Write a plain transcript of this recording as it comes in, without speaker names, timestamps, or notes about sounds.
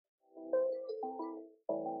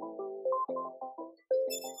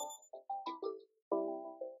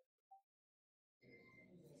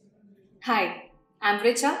Hi, I'm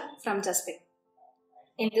Richa from Justpay.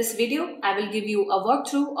 In this video, I will give you a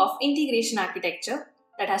walkthrough of integration architecture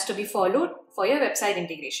that has to be followed for your website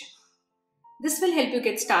integration. This will help you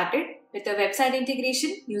get started with a website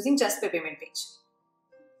integration using Justpay payment page.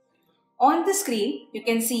 On the screen, you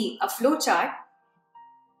can see a flow chart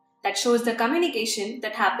that shows the communication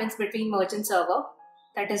that happens between merchant server,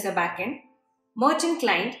 that is the backend, merchant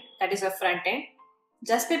client, that is the front end,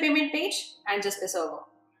 Justpay payment page, and Justpay server.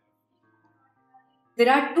 There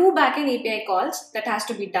are two backend API calls that has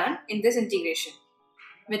to be done in this integration,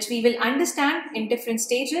 which we will understand in different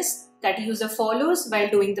stages that user follows while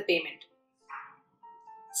doing the payment.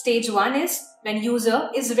 Stage 1 is when user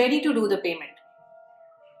is ready to do the payment.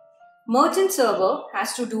 Merchant server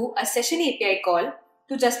has to do a session API call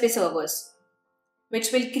to Justpay servers,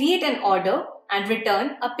 which will create an order and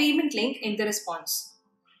return a payment link in the response.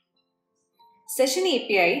 Session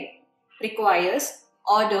API requires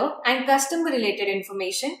order and customer related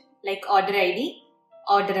information like order ID,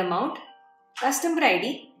 order amount, customer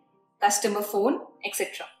ID, customer phone,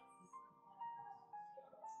 etc.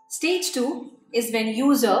 Stage 2 is when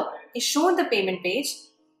user is shown the payment page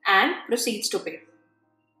and proceeds to pay.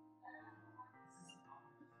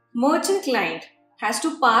 Merchant client has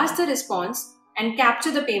to parse the response and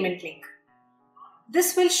capture the payment link.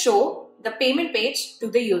 This will show the payment page to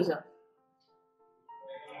the user.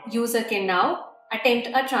 User can now attempt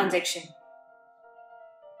a transaction.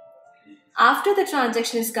 After the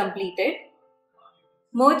transaction is completed,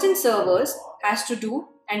 merchant servers has to do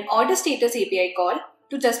an order status API call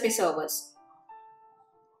to Justpay servers.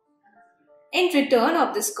 In return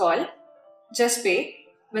of this call, Justpay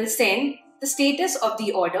will send the status of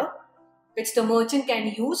the order, which the merchant can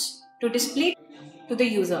use to display to the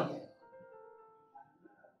user.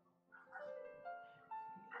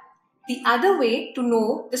 The other way to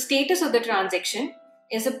know the status of the transaction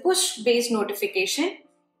is a push-based notification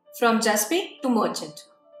from Justpay to merchant.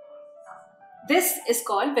 This is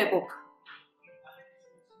called webhook.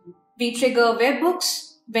 We trigger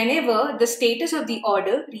webhooks whenever the status of the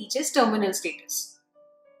order reaches terminal status.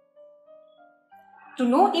 To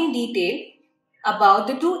know in detail about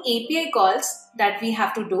the two API calls that we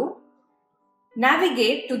have to do,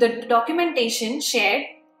 navigate to the documentation shared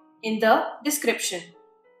in the description.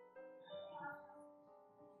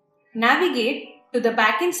 Navigate to the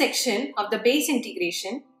backend section of the base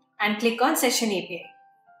integration and click on Session API.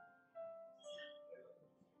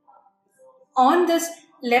 On the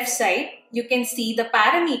left side, you can see the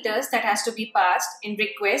parameters that has to be passed in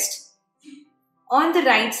request. On the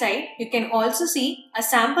right side, you can also see a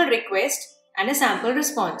sample request and a sample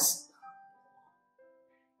response.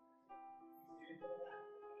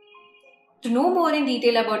 To know more in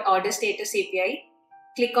detail about Order Status API,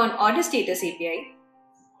 click on Order Status API.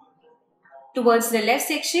 Towards the left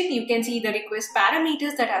section, you can see the request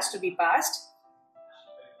parameters that has to be passed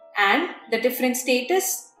and the different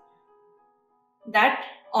status that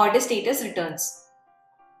order status returns.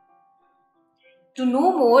 To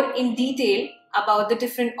know more in detail about the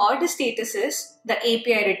different order statuses the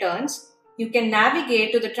API returns, you can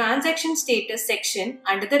navigate to the transaction status section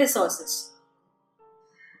under the resources.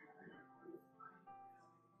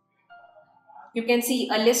 You can see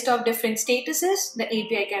a list of different statuses the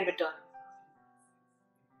API can return.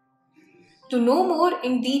 To know more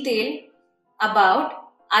in detail about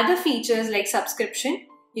other features like subscription,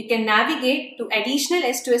 you can navigate to Additional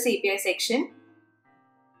S2S API section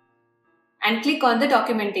and click on the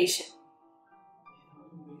documentation.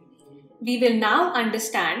 We will now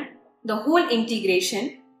understand the whole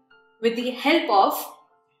integration with the help of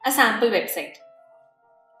a sample website.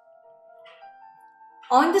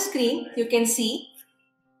 On the screen, you can see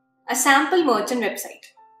a sample merchant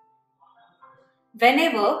website.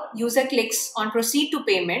 Whenever user clicks on Proceed to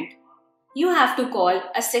Payment, you have to call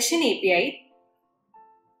a Session API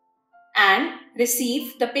and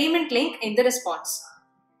receive the payment link in the response.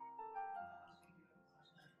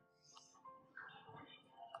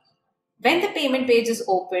 When the payment page is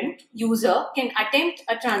opened, user can attempt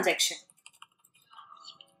a transaction.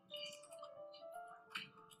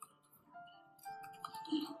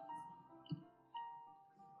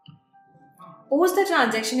 Post the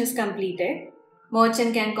transaction is completed,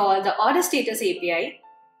 merchant can call the Order Status API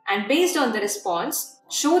and based on the response,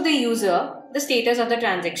 show the user the status of the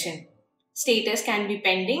transaction. Status can be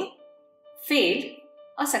pending, failed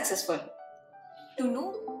or successful. To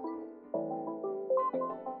know